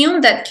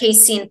consume that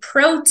casein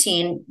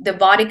protein, the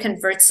body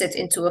converts it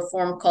into a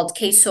form called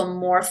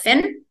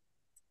casomorphin.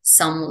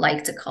 Some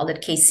like to call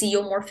it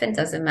caseomorphin,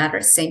 doesn't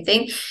matter, same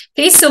thing.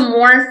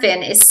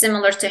 Casomorphin is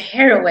similar to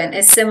heroin,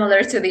 is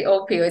similar to the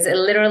opioids. It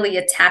literally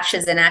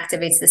attaches and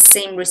activates the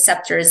same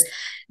receptors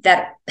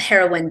that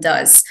heroin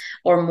does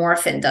or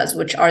morphine does,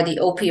 which are the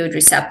opioid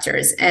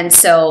receptors. And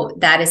so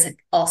that is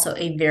also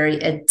a very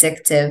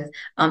addictive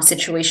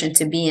situation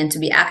to be in, to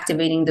be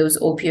activating those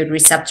opioid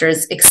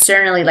receptors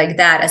externally like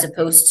that, as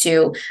opposed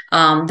to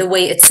the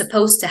way it's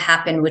supposed to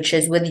happen, which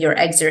is with your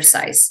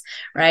exercise,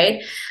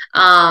 right?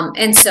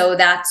 And so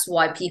that's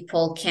why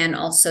people can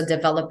also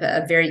develop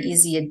a very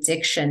easy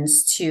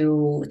addictions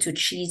to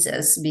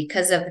cheeses,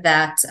 because of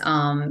that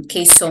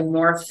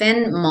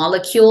casomorphin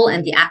molecule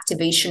and the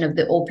activation of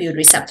the opioid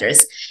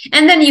receptors.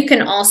 And then you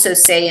can also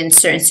say in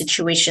certain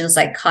situations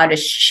like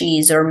cottage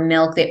cheese or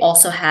milk, they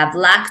also have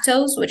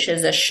lactose, which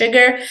is a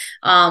sugar.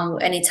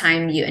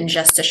 Anytime you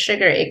ingest a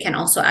sugar, it can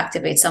also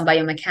activate some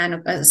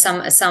biomechanical,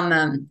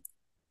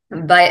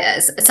 by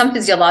some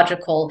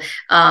physiological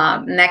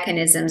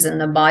mechanisms in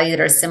the body that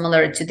are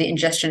similar to the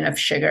ingestion of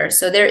sugar.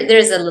 So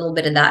there's a little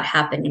bit of that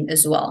happening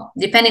as well,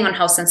 depending on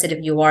how sensitive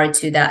you are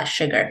to that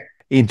sugar.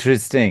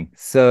 Interesting.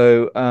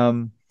 So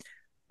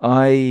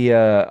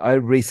I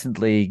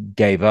recently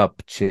gave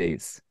up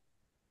cheese.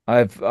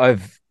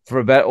 I've for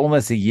about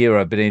almost a year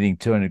I've been eating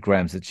 200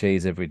 grams of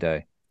cheese every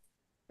day.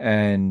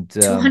 And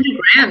 200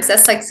 grams,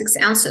 that's like 6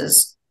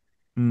 ounces.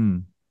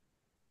 mm,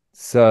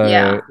 so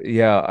Yeah.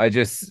 yeah, I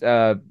just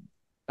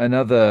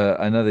another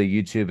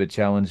YouTuber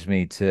challenged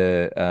me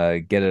to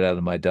get it out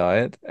of my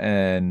diet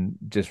and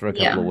just for a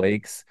couple of Yeah.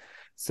 weeks.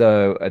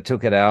 So I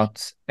took it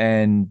out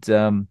and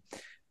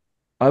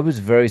I was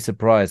very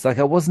surprised. Like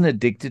I wasn't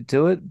addicted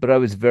to it, but I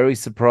was very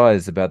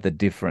surprised about the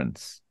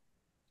difference.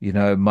 You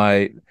know,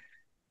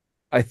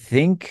 I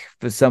think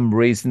for some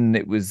reason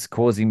it was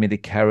causing me to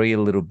carry a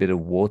little bit of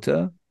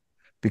water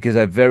because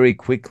I very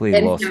quickly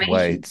lost Inflammation.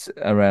 weight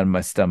around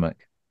my stomach.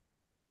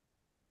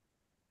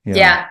 Yeah.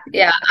 Yeah.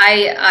 Yeah.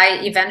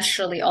 I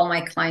eventually, all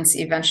my clients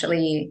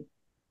eventually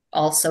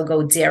also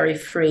go dairy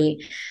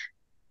free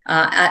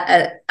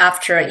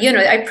after,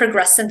 I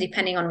progress them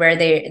depending on where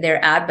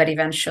they're at, but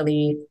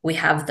eventually we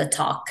have the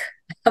talk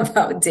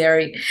about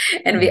dairy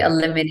and we Mm.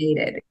 eliminate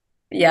it.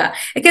 Yeah,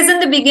 because in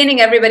the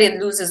beginning everybody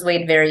loses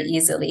weight very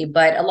easily,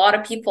 but a lot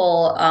of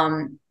people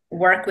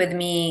work with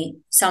me.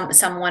 Some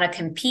want to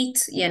compete,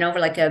 for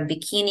like a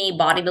bikini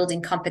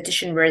bodybuilding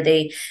competition where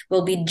they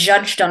will be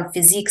judged on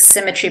physique,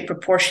 symmetry,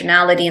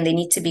 proportionality, and they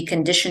need to be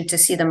conditioned to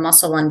see the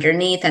muscle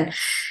underneath.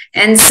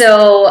 And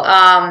so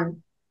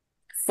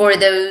for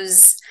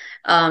those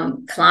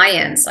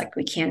clients, like,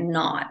 we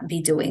cannot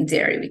be doing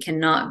dairy, we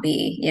cannot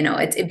be,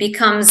 it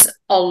becomes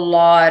a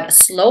lot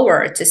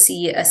slower to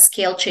see a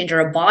scale change or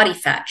a body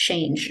fat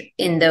change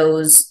in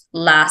those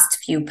last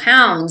few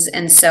pounds.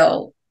 And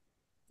so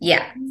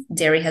Yeah,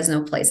 dairy has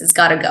no place. It's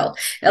got to go.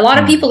 A lot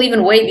of Mm. people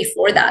even way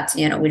before that,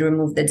 we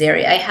remove the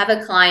dairy. I have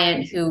a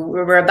client who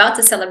we're about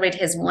to celebrate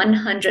his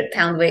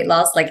 100-pound weight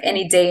loss like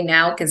any day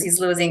now because he's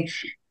losing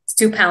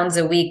 2 pounds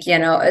a week,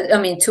 I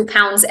mean, 2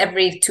 pounds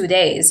every 2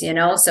 days,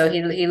 so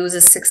he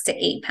loses 6 to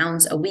 8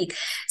 pounds a week.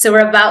 So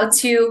we're about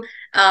to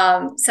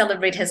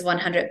celebrate his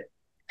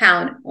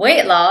 100-pound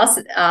weight loss,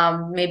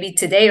 maybe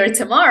today or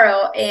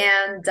tomorrow.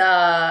 And,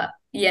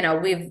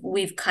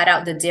 we've cut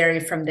out the dairy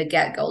from the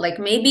get-go. Like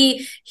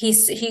maybe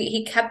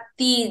he kept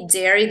the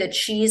dairy, the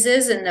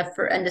cheeses and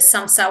the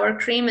some sour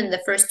cream in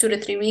the first 2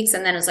 to 3 weeks.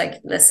 And then it's like,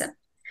 listen,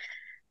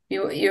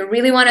 you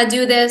really want to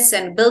do this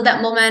and build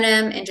that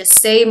momentum and just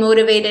stay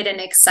motivated and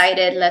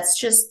excited. Let's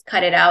just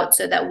cut it out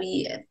so that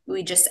we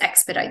just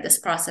expedite this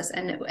process,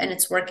 and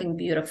it's working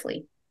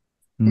beautifully.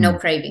 No Mm.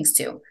 cravings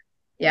too.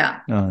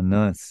 Yeah. Oh,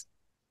 nice.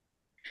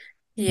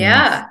 Nice.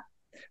 Yeah.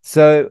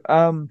 So,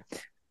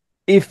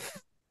 if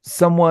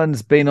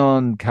someone's been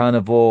on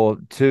carnivore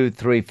 2,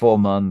 3, 4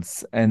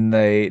 months and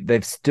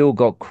they've still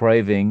got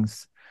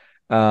cravings,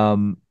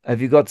 have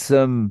you got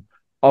some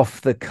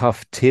off the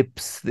cuff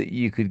tips that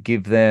you could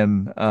give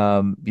them?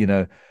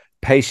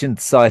 Patient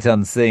sight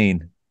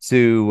unseen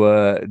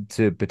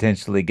to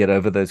potentially get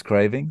over those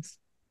cravings.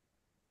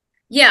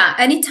 Yeah.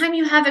 Anytime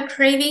you have a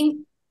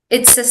craving,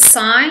 it's a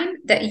sign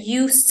that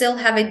you still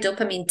have a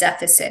dopamine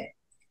deficit.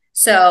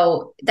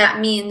 So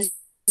that means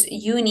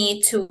you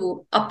need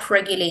to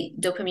upregulate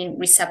dopamine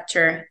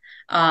receptor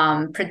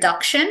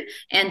production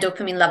and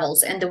dopamine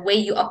levels. And the way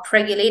you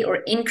upregulate or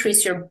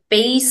increase your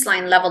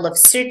baseline level of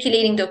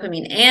circulating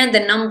dopamine and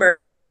the number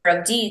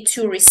of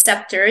D2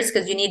 receptors,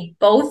 because you need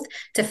both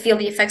to feel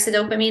the effects of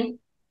dopamine.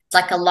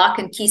 Like a lock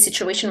and key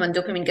situation, when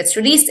dopamine gets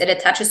released, it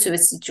attaches to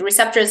its D2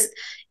 receptors.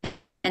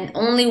 And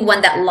only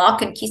when that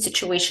lock and key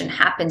situation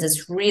happens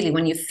is really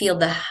when you feel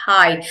the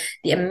high,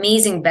 the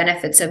amazing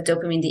benefits of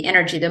dopamine, the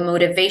energy, the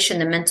motivation,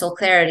 the mental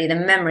clarity, the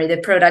memory, the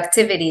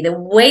productivity, the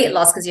weight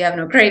loss because you have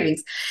no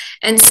cravings.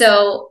 And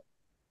so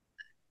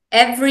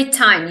every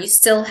time you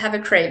still have a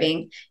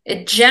craving,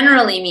 it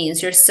generally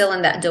means you're still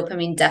in that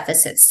dopamine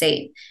deficit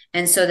state.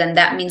 And so then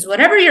that means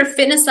whatever your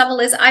fitness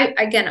level is,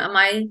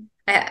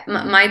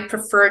 my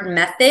preferred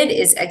method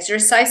is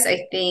exercise.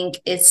 I think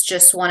it's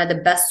just one of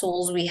the best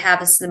tools we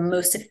have. It's the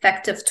most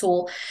effective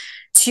tool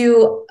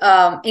to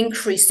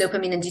increase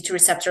dopamine and D2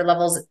 receptor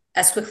levels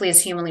as quickly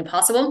as humanly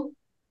possible.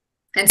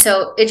 And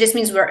so it just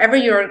means wherever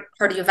your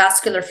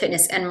cardiovascular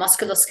fitness and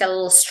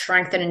musculoskeletal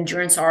strength and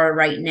endurance are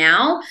right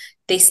now,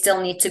 they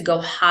still need to go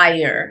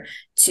higher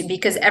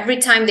because every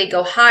time they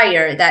go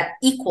higher, that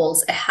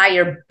equals a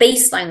higher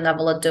baseline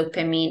level of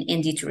dopamine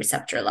and D2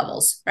 receptor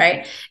levels,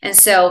 right? And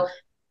so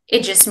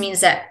it just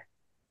means that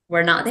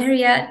we're not there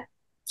yet.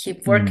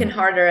 Keep working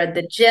harder at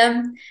the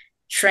gym,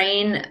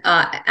 train,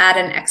 add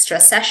an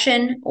extra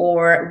session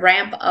or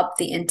ramp up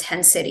the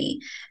intensity.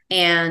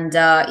 And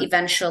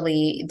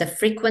eventually the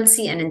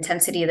frequency and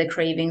intensity of the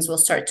cravings will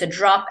start to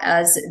drop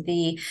as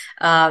the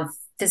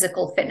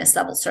physical fitness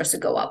level starts to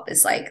go up.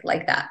 It's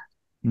like that.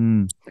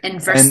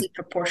 Inversely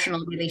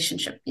proportional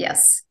relationship.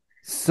 Yes.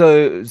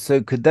 So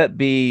could that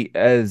be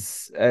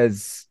as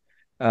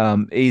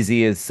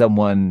easy as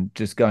someone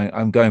just going,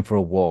 I'm going for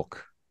a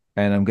walk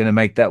and I'm going to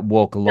make that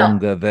walk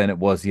longer than it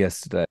was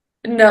yesterday?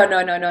 No.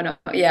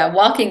 Yeah,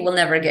 walking will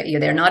never get you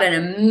there. Not in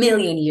a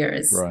million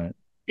years. Right.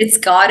 It's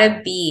got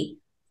to be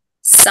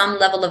some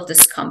level of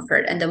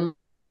discomfort. And the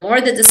more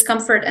the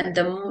discomfort and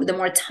the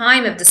more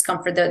time of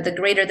discomfort, the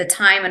greater the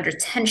time under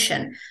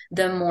tension,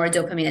 the more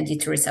dopamine and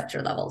D2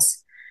 receptor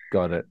levels.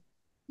 Got it.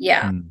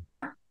 Yeah.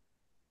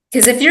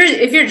 Because if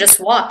you're just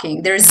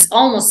walking, there's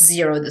almost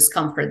zero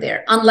discomfort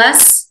there,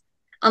 unless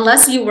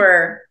you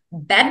were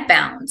bed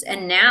bound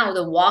and now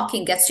the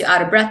walking gets you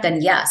out of breath.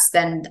 Then yes,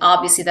 then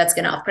obviously that's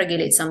going to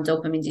upregulate some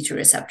dopamine D2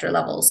 receptor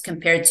levels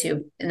compared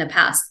to in the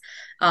past.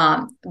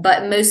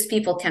 But most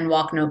people can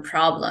walk no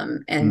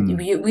problem, and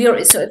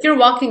so if you're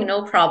walking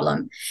no problem,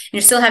 and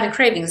you're still having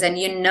cravings, and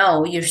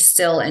you're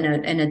still in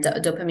a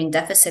dopamine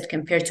deficit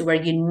compared to where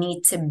you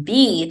need to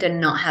be to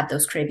not have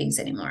those cravings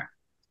anymore.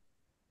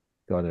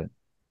 Got it.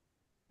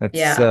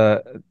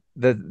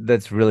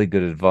 That's really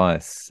good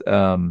advice.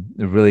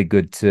 Really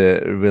good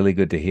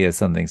to hear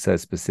something so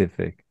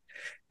specific.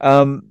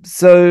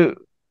 Sarah,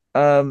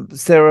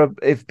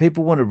 if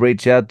people want to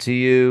reach out to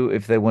you,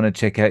 if they want to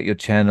check out your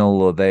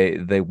channel or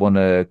they want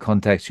to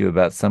contact you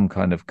about some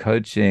kind of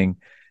coaching,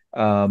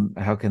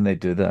 how can they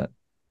do that?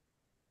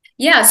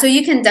 Yeah, so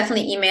you can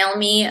definitely email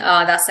me.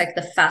 That's like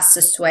the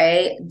fastest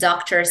way.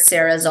 Dr.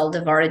 Sarah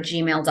Zaldivar at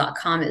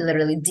gmail.com.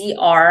 Literally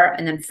DR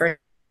and then first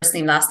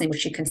name, last name,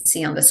 which you can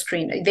see on the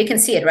screen. They can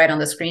see it right on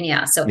the screen.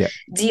 Yeah. So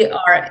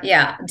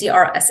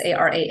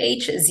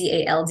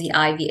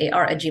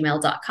DRSARAHZALDIVAR at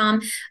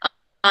gmail.com.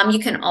 You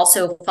can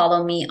also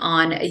follow me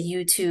on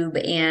YouTube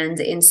and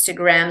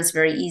Instagram. It's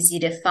very easy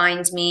to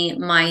find me.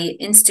 My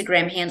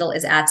Instagram handle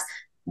is at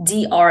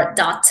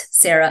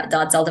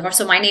dr.sarah.zaldivar.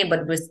 So my name,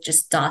 but with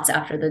just dots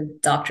after the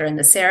doctor and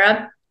the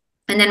Sarah.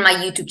 And then my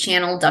YouTube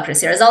channel, Dr.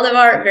 Sarah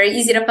Zaldivar. Very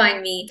easy to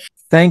find me.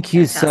 Thank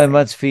you so Fantastic.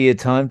 much for your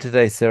time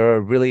today, Sarah.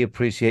 I really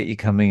appreciate you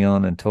coming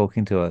on and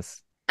talking to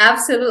us.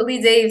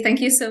 Absolutely, Dave.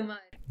 Thank you so much.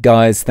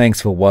 Guys,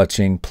 thanks for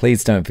watching.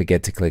 Please don't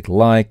forget to click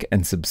like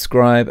and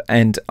subscribe,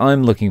 and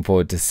I'm looking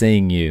forward to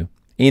seeing you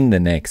in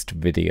the next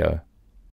video.